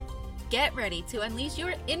Get ready to unleash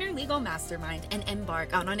your inner legal mastermind and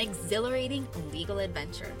embark on an exhilarating legal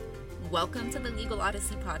adventure. Welcome to the Legal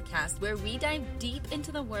Odyssey podcast, where we dive deep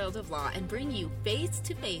into the world of law and bring you face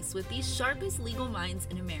to face with the sharpest legal minds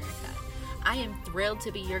in America. I am thrilled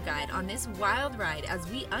to be your guide on this wild ride as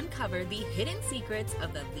we uncover the hidden secrets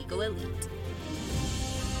of the legal elite.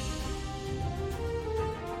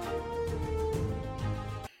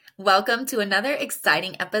 Welcome to another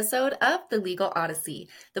exciting episode of the Legal Odyssey,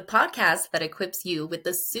 the podcast that equips you with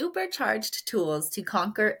the supercharged tools to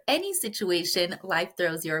conquer any situation life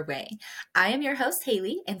throws your way. I am your host,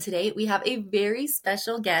 Haley, and today we have a very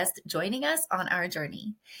special guest joining us on our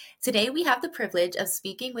journey. Today we have the privilege of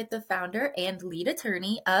speaking with the founder and lead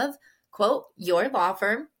attorney of, quote, your law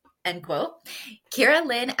firm, end quote, Kira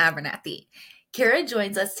Lynn Abernathy. Kira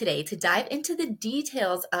joins us today to dive into the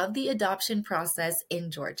details of the adoption process in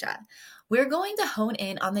Georgia. We're going to hone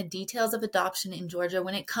in on the details of adoption in Georgia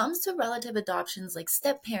when it comes to relative adoptions like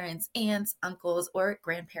step-parents, aunts, uncles, or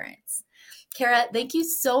grandparents. Kira, thank you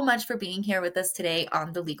so much for being here with us today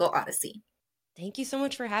on the Legal Odyssey. Thank you so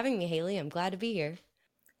much for having me, Haley. I'm glad to be here.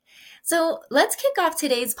 So let's kick off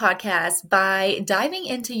today's podcast by diving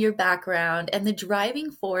into your background and the driving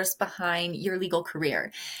force behind your legal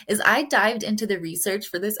career. As I dived into the research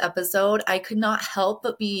for this episode, I could not help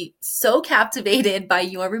but be so captivated by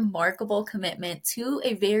your remarkable commitment to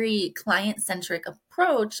a very client-centric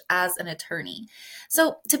approach as an attorney.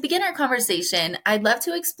 So to begin our conversation, I'd love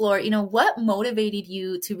to explore, what motivated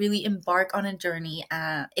you to really embark on a journey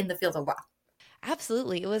in the field of law?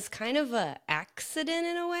 Absolutely. It was kind of an accident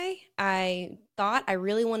in a way. I thought I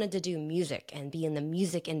really wanted to do music and be in the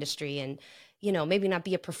music industry and, maybe not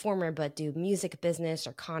be a performer, but do music business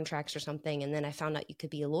or contracts or something. And then I found out you could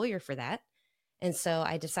be a lawyer for that. And so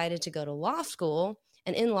I decided to go to law school.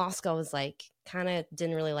 And in law school, I was like, kind of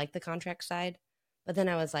didn't really like the contract side. But then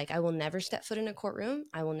I was like, I will never step foot in a courtroom.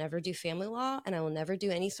 I will never do family law, and I will never do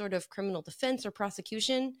any sort of criminal defense or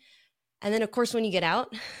prosecution. And then, of course, when you get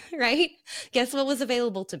out, right, guess what was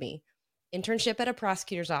available to me? Internship at a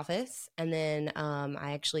prosecutor's office. And then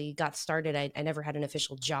I actually got started. I never had an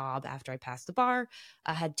official job after I passed the bar.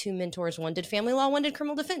 I had two mentors. One did family law, one did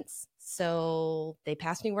criminal defense. So they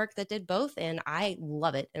passed me work that did both, and I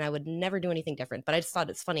love it. And I would never do anything different. But I just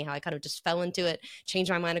thought it's funny how I kind of just fell into it,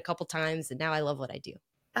 changed my mind a couple times, and now I love what I do.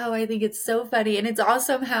 Oh, I think it's so funny. And it's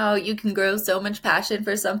awesome how you can grow so much passion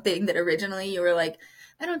for something that originally you were like,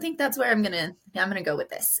 I don't think that's where I'm gonna go with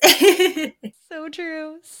this. So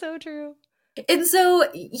true. So true. And so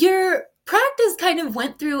your practice kind of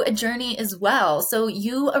went through a journey as well. So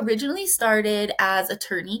you originally started as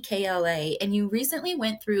attorney KLA, and you recently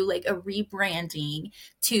went through like a rebranding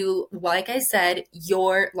to, like I said,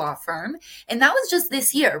 your law firm. And that was just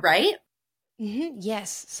this year, right? Mm-hmm.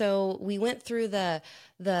 Yes. So we went through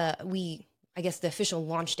I guess the official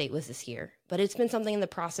launch date was this year, but it's been something in the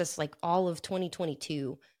process, like all of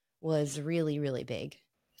 2022 was really, really big.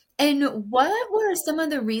 And what were some of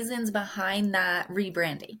the reasons behind that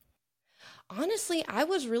rebranding? Honestly, I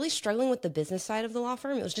was really struggling with the business side of the law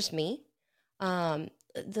firm. It was just me. The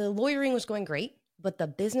lawyering was going great, but the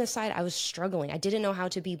business side, I was struggling. I didn't know how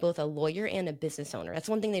to be both a lawyer and a business owner. That's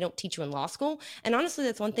one thing they don't teach you in law school. And honestly,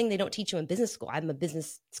 that's one thing they don't teach you in business school. I'm a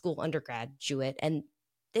business school undergraduate, and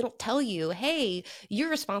they don't tell you, hey, you're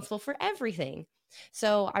responsible for everything.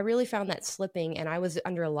 So I really found that slipping, and I was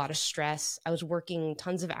under a lot of stress. I was working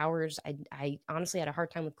tons of hours. I honestly had a hard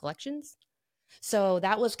time with collections. So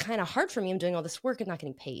that was kind of hard for me. I'm doing all this work and not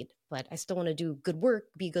getting paid, but I still want to do good work,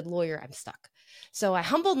 be a good lawyer. I'm stuck. So I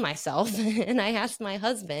humbled myself and I asked my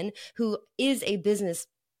husband, who is a business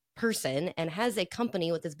person and has a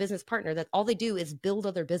company with his business partner that all they do is build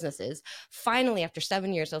other businesses. Finally, after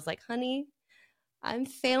 7 years, I was like, honey, I'm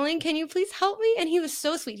failing. Can you please help me? And he was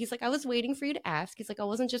so sweet. He's like, I was waiting for you to ask. He's like, I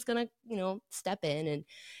wasn't just going to, step in.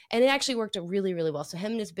 And it actually worked out really, really well. So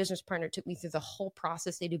him and his business partner took me through the whole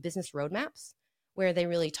process. They do business roadmaps where they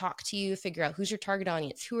really talk to you, figure out who's your target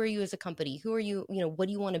audience, who are you as a company, who are you, what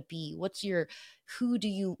do you want to be, what's your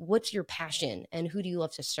passion, and who do you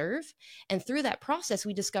love to serve? And through that process,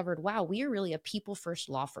 we discovered, wow, we are really a people first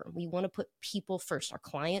law firm. We want to put people first, our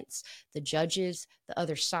clients, the judges, the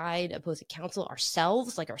other side, opposing counsel,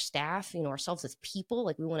 ourselves, like our staff, ourselves as people.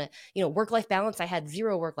 Like we want to, work-life balance. I had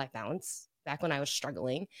zero work-life balance back when I was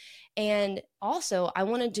struggling. And also I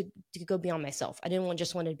wanted to go beyond myself. I didn't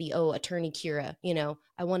just want to be, attorney Kira,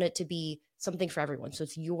 I want it to be something for everyone. So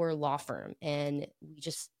it's your law firm, and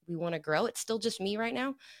we want to grow. It's still just me right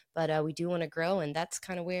now, but we do want to grow. And that's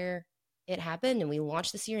kind of where it happened. And we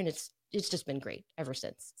launched this year, and it's just been great ever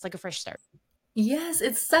since. It's like a fresh start. Yes,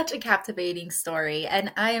 it's such a captivating story,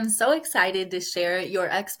 and I am so excited to share your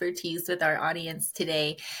expertise with our audience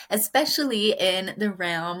today, especially in the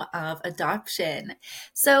realm of adoption.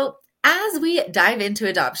 So, as we dive into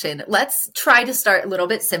adoption, let's try to start a little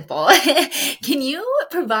bit simple. Can you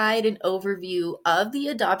provide an overview of the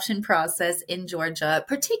adoption process in Georgia,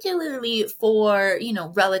 particularly for,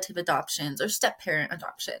 relative adoptions or step parent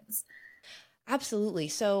adoptions? Absolutely.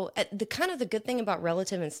 So, the kind of the good thing about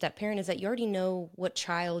relative and step parent is that you already know what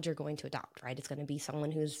child you're going to adopt, right? It's going to be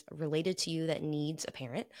someone who's related to you that needs a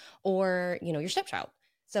parent, or your stepchild.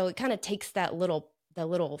 So it kind of takes that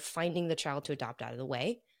little finding the child to adopt out of the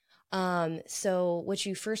way. So what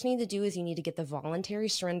you first need to do is you need to get the voluntary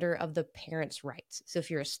surrender of the parent's rights. So if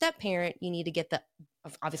you're a step parent, you need to get the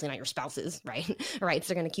obviously not your spouse's right rights.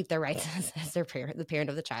 They're going to keep their rights as their parent, the parent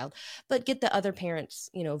of the child, but get the other parents,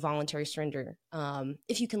 voluntary surrender,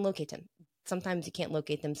 if you can locate them. Sometimes you can't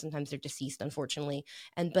locate them. Sometimes they're deceased, unfortunately.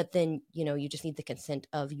 But then, you just need the consent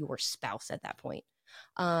of your spouse at that point.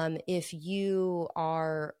 If you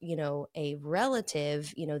are, a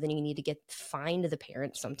relative, then you need to find the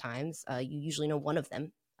parents sometimes. You usually know one of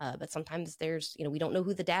them. But sometimes there's, we don't know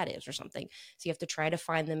who the dad is or something. So you have to try to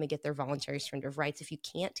find them and get their voluntary surrender of rights. If you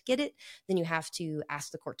can't get it, then you have to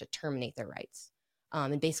ask the court to terminate their rights.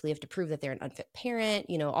 And basically you have to prove that they're an unfit parent,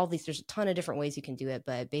 all these, there's a ton of different ways you can do it,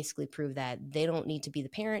 but basically prove that they don't need to be the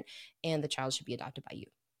parent and the child should be adopted by you.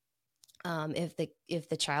 If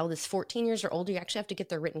the child is 14 years or older, you actually have to get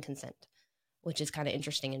their written consent, which is kind of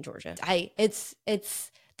interesting in Georgia.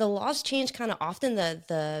 It's the laws change kind of often.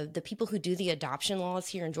 The people who do the adoption laws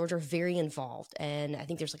here in Georgia are very involved, and I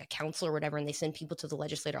think there's like a council or whatever, and they send people to the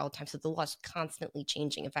legislator all the time. So the law is constantly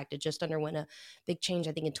changing. In fact, it just underwent a big change,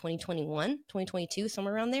 I think, in 2021, 2022,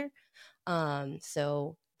 somewhere around there.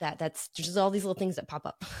 So that's just all these little things that pop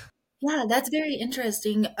up. Yeah, that's very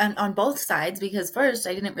interesting on both sides because first,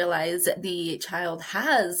 I didn't realize the child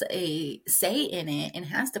has a say in it and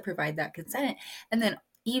has to provide that consent. And then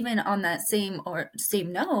even on that same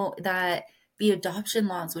note, that the adoption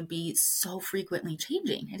laws would be so frequently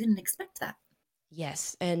changing. I didn't expect that.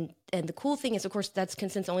 Yes, and the cool thing is, of course, that's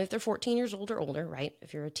consents only if they're 14 years old or older, right?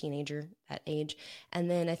 If you're a teenager that age.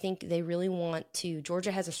 And then I think they really want to,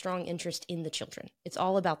 Georgia has a strong interest in the children. It's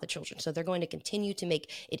all about the children. So they're going to continue to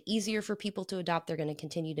make it easier for people to adopt. They're going to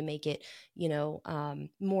continue to make it,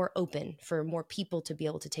 more open for more people to be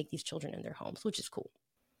able to take these children in their homes, which is cool.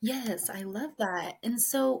 Yes, I love that. And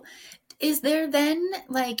so, is there then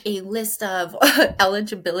like a list of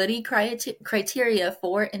eligibility criteria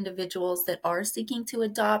for individuals that are seeking to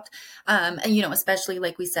adopt? And especially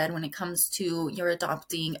like we said, when it comes to you're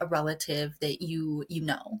adopting a relative that you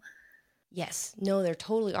know. Yes, no, there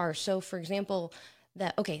totally are. So, for example,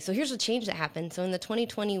 okay, so here's a change that happened. So in the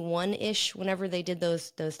 2021-ish, whenever they did those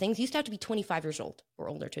things, you used to have to be 25 years old or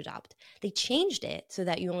older to adopt. They changed it so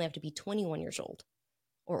that you only have to be 21 years old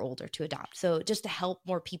or older to adopt. So just to help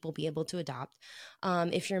more people be able to adopt.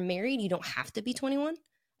 If you're married, you don't have to be 21.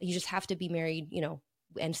 You just have to be married,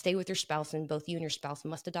 and stay with your spouse, and both you and your spouse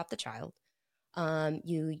must adopt the child.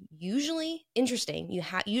 You usually, interesting,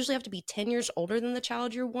 usually have to be 10 years older than the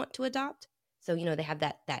child you want to adopt. So, they have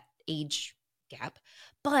that age gap.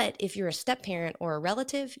 But if you're a step parent or a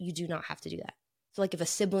relative, you do not have to do that. So, like if a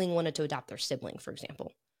sibling wanted to adopt their sibling, for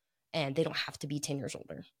example, and they don't have to be 10 years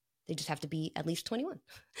older, they just have to be at least 21.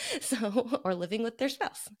 So, or living with their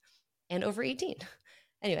spouse and over 18.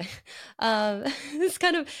 Anyway, it's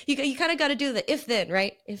kind of, you kind of got to do the if then,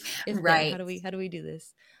 right? If then, Right. how do we do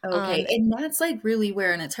this? Okay. Um, And that's like really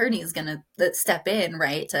where an attorney is going to step in,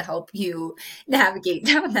 right, to help you navigate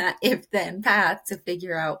down that if then path to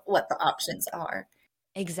figure out what the options are.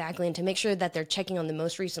 Exactly, and to make sure that they're checking on the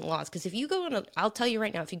most recent laws. Because if you go on I'll tell you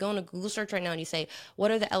right now, if you go on a Google search right now and you say,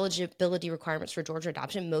 what are the eligibility requirements for Georgia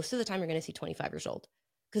adoption? Most of the time you're going to see 25 years old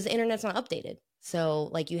because the internet's not updated. So,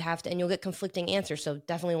 like, you have to, and you'll get conflicting answers. So,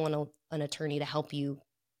 definitely want an attorney to help you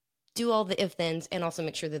do all the if thens and also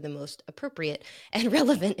make sure they're the most appropriate and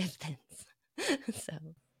relevant if thens. So,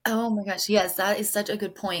 Oh my gosh, yes, that is such a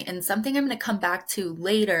good point, and something I'm going to come back to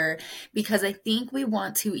later because I think we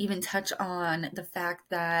want to even touch on the fact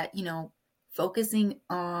that, focusing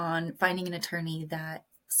on finding an attorney that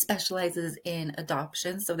specializes in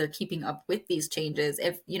adoption so they're keeping up with these changes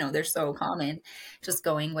if, they're so common, just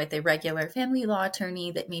going with a regular family law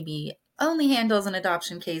attorney that maybe only handles an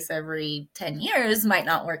adoption case every 10 years might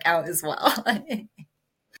not work out as well.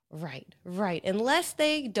 right, right. Unless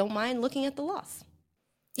they don't mind looking at the laws.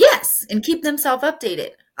 Yes, and keep themselves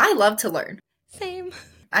updated. I love to learn. Same.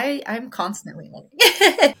 I'm constantly learning.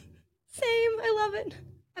 Same. I love it.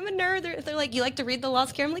 I'm a nerd. They're like, you like to read the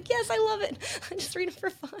Lost Care? I'm like, yes, I love it. I just read it for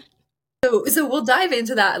fun. So we'll dive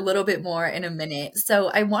into that a little bit more in a minute.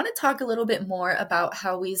 So I want to talk a little bit more about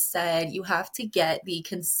how we said you have to get the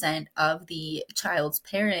consent of the child's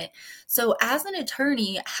parent. So as an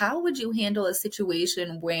attorney, how would you handle a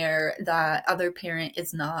situation where the other parent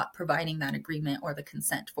is not providing that agreement or the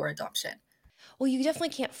consent for adoption? Well, you definitely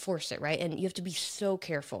can't force it, right? And you have to be so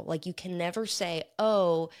careful. Like, you can never say,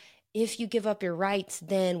 oh, if you give up your rights,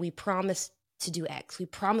 then we promise to do X. We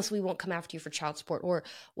promise we won't come after you for child support or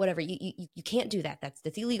whatever. You can't do that. That's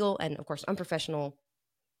illegal and, of course, unprofessional.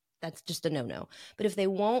 That's just a no-no. But if they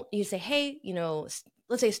won't, you say, hey,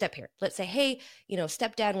 let's say a step parent. Let's say, hey,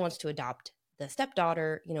 stepdad wants to adopt the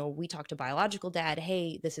stepdaughter. We talk to biological dad.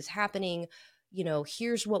 Hey, this is happening.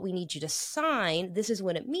 Here's what we need you to sign. This is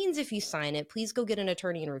what it means if you sign it. Please go get an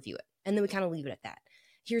attorney and review it. And then we kind of leave it at that.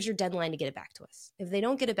 Here's your deadline to get it back to us. If they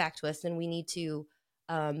don't get it back to us, then we need to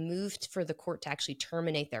move for the court to actually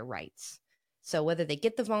terminate their rights. So whether they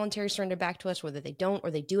get the voluntary surrender back to us, whether they don't,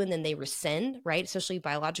 or they do and then they rescind, right? Especially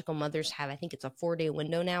biological mothers have, I think it's a 4-day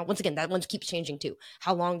window now. Once again, that one keeps changing too.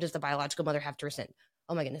 How long does the biological mother have to rescind?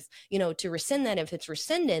 Oh my goodness. To rescind that, if it's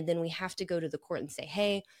rescinded, then we have to go to the court and say,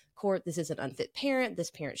 hey, court, this is an unfit parent.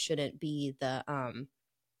 This parent shouldn't be the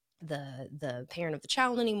parent of the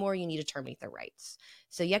child anymore. You need to terminate their rights.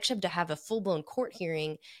 So you actually have to have a full-blown court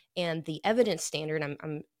hearing, and the evidence standard,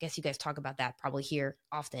 I'm guess you guys talk about that probably here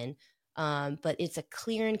often, but it's a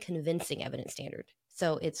clear and convincing evidence standard.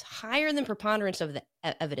 So it's higher than preponderance of the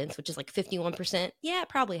evidence, which is like 51%. Yeah, it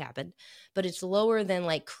probably happened, but it's lower than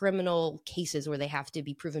like criminal cases where they have to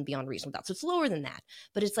be proven beyond reasonable doubt. So it's lower than that,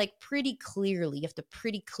 but it's like pretty clearly, you have to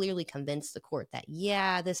pretty clearly convince the court that,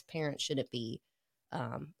 yeah, this parent shouldn't be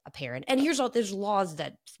a parent. And there's laws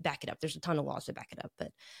that back it up. There's a ton of laws that back it up,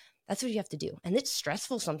 but that's what you have to do. And it's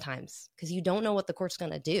stressful sometimes because you don't know what the court's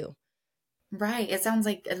going to do. Right. It sounds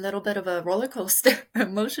like a little bit of a roller coaster,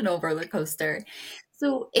 emotional roller coaster.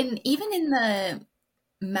 So, even in the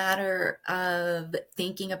matter of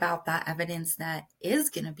thinking about that evidence that is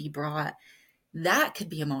going to be brought, that could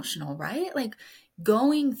be emotional, right? Like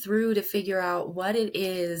going through to figure out what it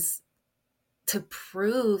is to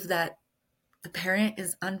prove that the parent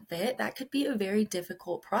is unfit, that could be a very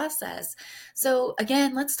difficult process. So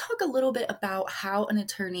again, let's talk a little bit about how an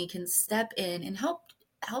attorney can step in and help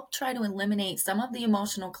try to eliminate some of the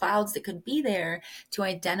emotional clouds that could be there to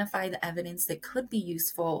identify the evidence that could be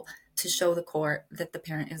useful to show the court that the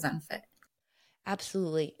parent is unfit.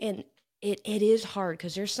 Absolutely. And it is hard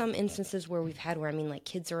because there's some instances where we've had where, I mean, like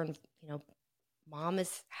kids are, mom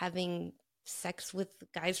is having sex with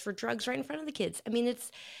guys for drugs right in front of the kids. I mean,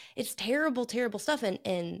 it's terrible, terrible stuff.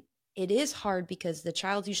 And it is hard because the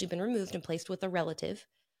child's usually been removed and placed with a relative,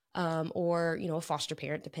 or, a foster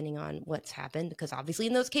parent, depending on what's happened. Because obviously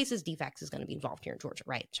in those cases, DFACS is going to be involved here in Georgia,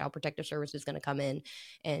 right? Child Protective Service is going to come in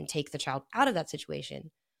and take the child out of that situation.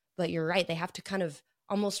 But you're right. They have to kind of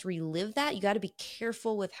almost relive that. You got to be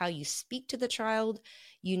careful with how you speak to the child.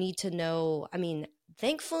 You need to know, I mean,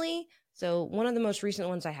 thankfully, so one of the most recent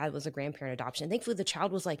ones I had was a grandparent adoption. Thankfully, the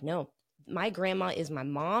child was like, no, my grandma is my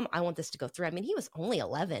mom. I want this to go through. I mean, he was only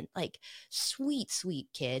 11, like sweet, sweet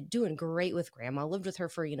kid, doing great with grandma, lived with her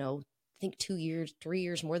for, I think 2 years, 3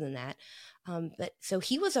 years, more than that. But so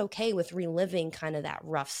he was okay with reliving kind of that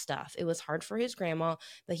rough stuff. It was hard for his grandma,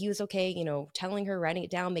 but he was okay, telling her, writing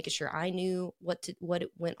it down, making sure I knew what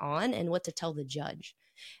it went on and what to tell the judge.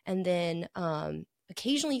 And then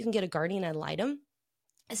occasionally you can get a guardian ad litem.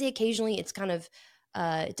 I say occasionally. It's kind of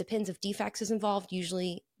it depends if DFACS is involved.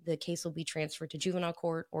 Usually the case will be transferred to juvenile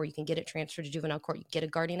court, or you can get it transferred to juvenile court. You get a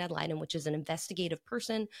guardian ad litem, which is an investigative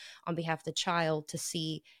person on behalf of the child to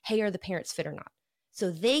see, hey, are the parents fit or not? So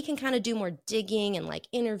they can kind of do more digging and like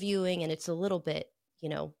interviewing, and it's a little bit,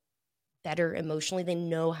 better emotionally. They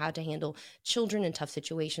know how to handle children in tough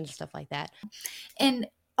situations and stuff like that. And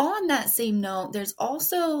on that same note, there's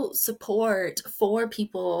also support for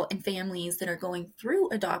people and families that are going through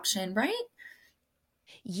adoption, right?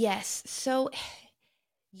 Yes. So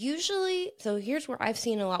usually, so here's where I've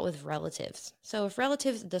seen a lot with relatives. So if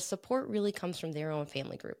relatives, the support really comes from their own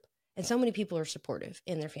family group. And so many people are supportive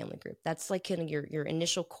in their family group. That's like kind of your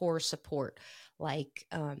initial core support. Like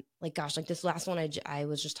gosh, like this last one I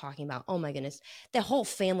was just talking about. Oh my goodness, the whole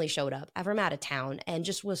family showed up from out of town and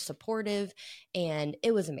just was supportive, and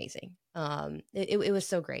it was amazing. It was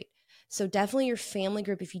so great. So definitely your family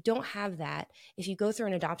group. If you don't have that, if you go through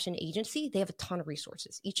an adoption agency, they have a ton of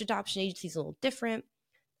resources. Each adoption agency is a little different,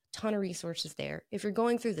 ton of resources there. If you're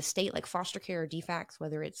going through the state, like foster care or DFACS,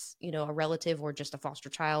 whether it's, a relative or just a foster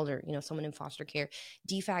child or, someone in foster care,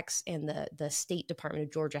 DFACS and the state Department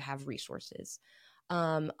of Georgia have resources.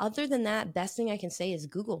 Other than that, best thing I can say is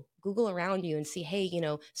Google around you and see, hey,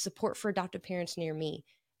 support for adoptive parents near me.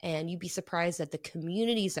 And you'd be surprised at the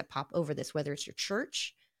communities that pop over this, whether it's your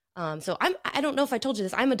church. So I don't know if I told you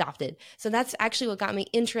this, I'm adopted. So that's actually what got me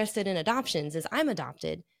interested in adoptions is I'm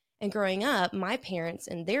adopted. And growing up, my parents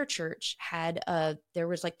and their church had there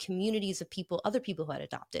was like communities of people, other people who had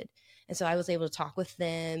adopted. And so I was able to talk with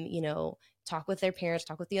them, talk with their parents,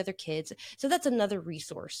 talk with the other kids. So that's another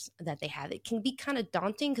resource that they have. It can be kind of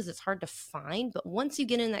daunting because it's hard to find, but once you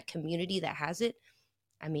get in that community that has it,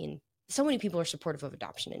 I mean, so many people are supportive of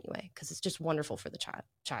adoption anyway, because it's just wonderful for the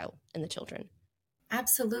child and the children.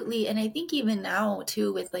 Absolutely. And I think even now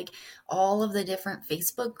too, with like all of the different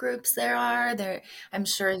Facebook groups there, I'm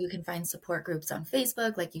sure you can find support groups on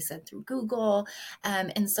Facebook, like you said, through Google.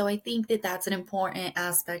 And so I think that that's an important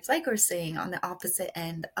aspect, like we're saying, on the opposite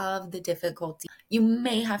end of the difficulty you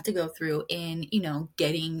may have to go through in,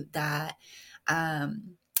 getting that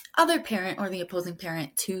other parent or the opposing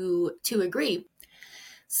parent to agree.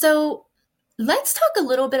 So let's talk a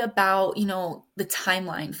little bit about, the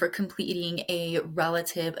timeline for completing a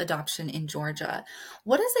relative adoption in Georgia.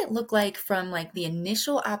 What does it look like from like the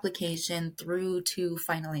initial application through to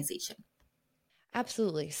finalization?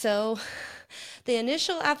 Absolutely. So the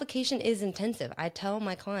initial application is intensive. I tell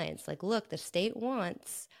my clients, like, look, the state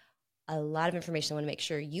wants a lot of information. They want to make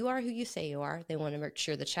sure you are who you say you are. They want to make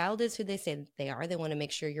sure the child is who they say they are. They want to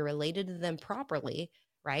make sure you're related to them properly,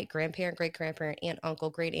 right? Grandparent, great grandparent, aunt, uncle,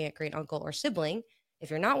 great aunt, great uncle, or sibling. If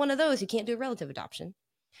you're not one of those, you can't do a relative adoption.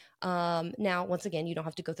 Now, once again, you don't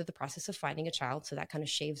have to go through the process of finding a child. So that kind of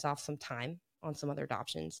shaves off some time on some other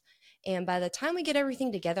adoptions. And by the time we get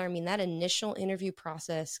everything together, I mean, that initial interview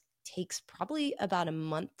process takes probably about a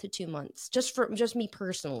month to 2 months just me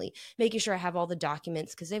personally making sure I have all the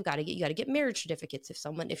documents because you got to get marriage certificates.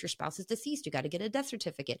 If your spouse is deceased, you got to get a death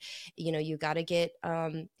certificate. You got to get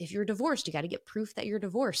if you're divorced, you got to get proof that you're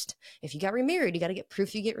divorced. If you got remarried, you got to get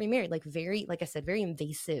proof you get remarried. Like I said, very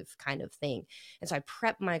invasive kind of thing. And so I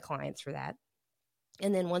prep my clients for that.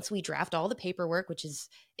 And then once we draft all the paperwork, which is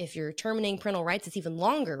if you're terminating parental rights, it's even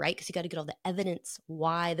longer, right? Because you got to get all the evidence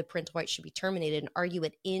why the parental rights should be terminated and argue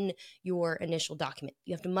it in your initial document.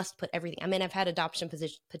 You have to must put everything. I mean, I've had adoption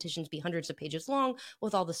petitions be hundreds of pages long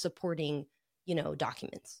with all the supporting,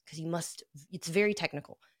 documents because it's very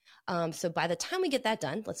technical. So by the time we get that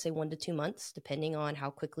done, let's say 1 to 2 months, depending on how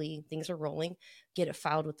quickly things are rolling, get it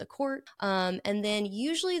filed with the court. And then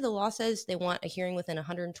usually the law says they want a hearing within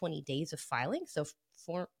 120 days of filing. So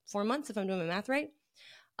 4 months, if I'm doing my math right.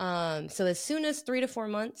 So as soon as 3 to 4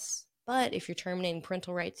 months, but if you're terminating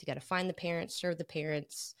parental rights, you got to find the parents, serve the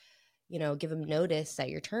parents, give them notice that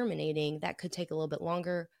you're terminating. That could take a little bit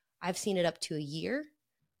longer. I've seen it up to a year.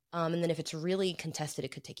 And then if it's really contested,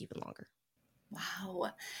 it could take even longer.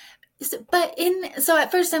 Wow. So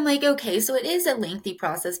at first I'm like, okay, so it is a lengthy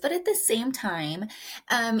process, but at the same time,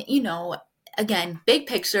 again, big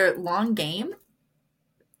picture, long game,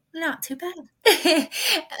 not too bad.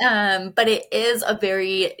 But it is a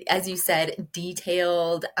very, as you said,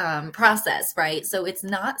 detailed process, right? So it's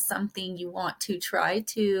not something you want to try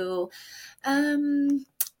to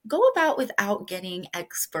go about without getting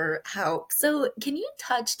expert help. So, can you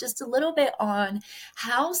touch just a little bit on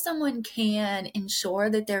how someone can ensure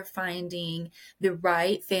that they're finding the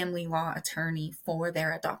right family law attorney for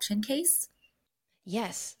their adoption case?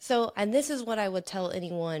 Yes. So, and this is what I would tell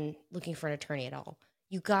anyone looking for an attorney at all.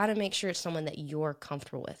 You got to make sure it's someone that you're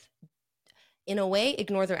comfortable with. In a way,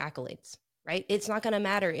 ignore their accolades, right? It's not going to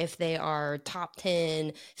matter if they are top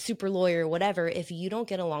 10, super lawyer, whatever, if you don't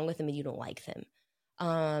get along with them and you don't like them.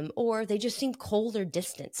 Or they just seem cold or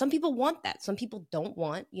distant. Some people want that. Some people don't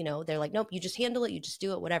want, they're like, nope, you just handle it, you just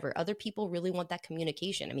do it, whatever. Other people really want that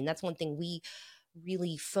communication. I mean, that's one thing we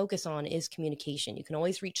really focus on is communication. You can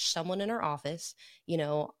always reach someone in our office.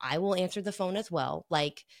 I will answer the phone as well,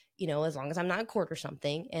 like, as long as I'm not in court or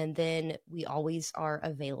something. And then we always are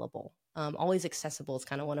available. Always accessible is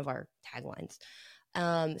kind of one of our taglines.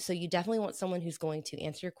 So you definitely want someone who's going to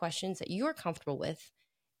answer your questions that you're comfortable with.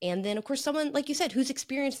 And then, of course, someone, like you said, who's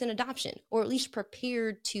experienced in adoption or at least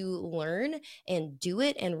prepared to learn and do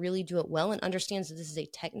it and really do it well and understands that this is a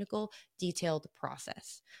technical, detailed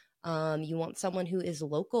process. You want someone who is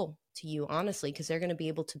local to you, honestly, because they're going to be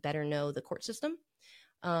able to better know the court system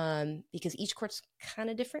because each court's kind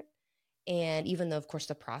of different. And even though, of course,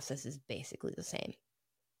 the process is basically the same.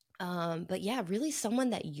 But yeah, really someone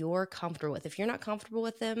that you're comfortable with. If you're not comfortable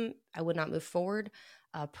with them, I would not move forward.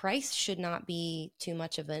 Price should not be too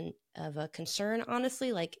much of a concern,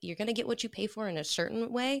 honestly. Like you're going to get what you pay for in a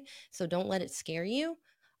certain way. So don't let it scare you.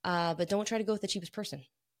 But don't try to go with the cheapest person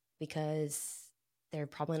because they're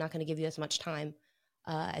probably not going to give you as much time.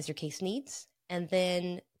 as your case needs, and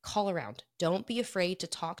then call around. Don't be afraid to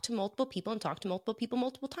talk to multiple people and talk to multiple people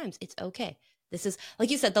multiple times. It's okay. This is, like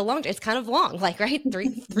you said, it's kind of long, like, right?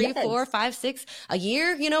 Three, Yes. 4, 5, 6, a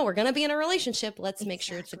year, we're going to be in a relationship. Let's make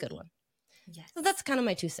sure it's a good Exactly. one. Yes. So that's kind of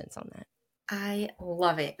my 2 cents on that. I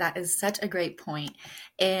love it. That is such a great point.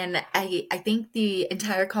 And I think the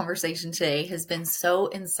entire conversation today has been so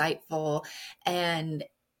insightful and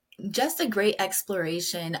just a great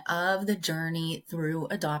exploration of the journey through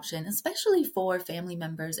adoption, especially for family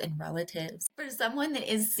members and relatives. For someone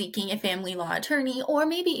that is seeking a family law attorney or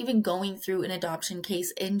maybe even going through an adoption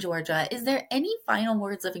case in Georgia, is there any final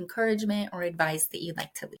words of encouragement or advice that you'd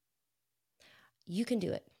like to leave? You can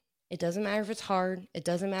do it. It doesn't matter if it's hard. It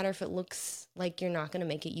doesn't matter if it looks like you're not going to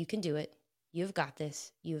make it. You can do it. You've got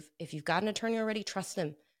this. If you've got an attorney already, trust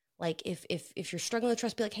them. Like if you're struggling with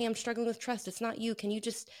trust, be like, hey, I'm struggling with trust. It's not you. Can you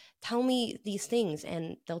just tell me these things?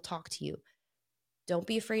 And they'll talk to you. Don't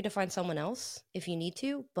be afraid to find someone else if you need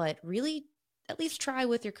to, but really at least try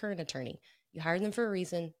with your current attorney. You hired them for a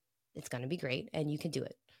reason. It's going to be great, and you can do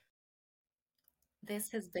it.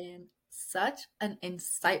 This has been such an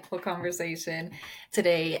insightful conversation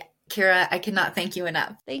today. Kira, I cannot thank you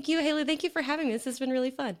enough. Thank you, Haley. Thank you for having me. This has been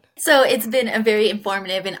really fun. So it's been a very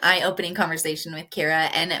informative and eye-opening conversation with Kira,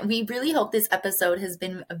 and we really hope this episode has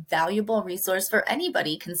been a valuable resource for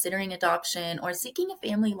anybody considering adoption or seeking a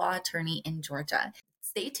family law attorney in Georgia.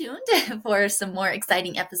 Stay tuned for some more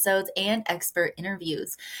exciting episodes and expert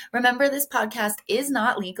interviews. Remember, this podcast is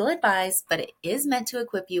not legal advice, but it is meant to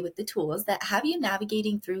equip you with the tools that have you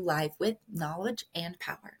navigating through life with knowledge and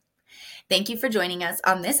power. Thank you for joining us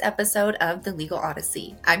on this episode of The Legal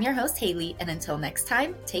Odyssey. I'm your host, Haley, and until next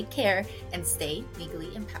time, take care and stay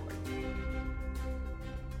legally empowered.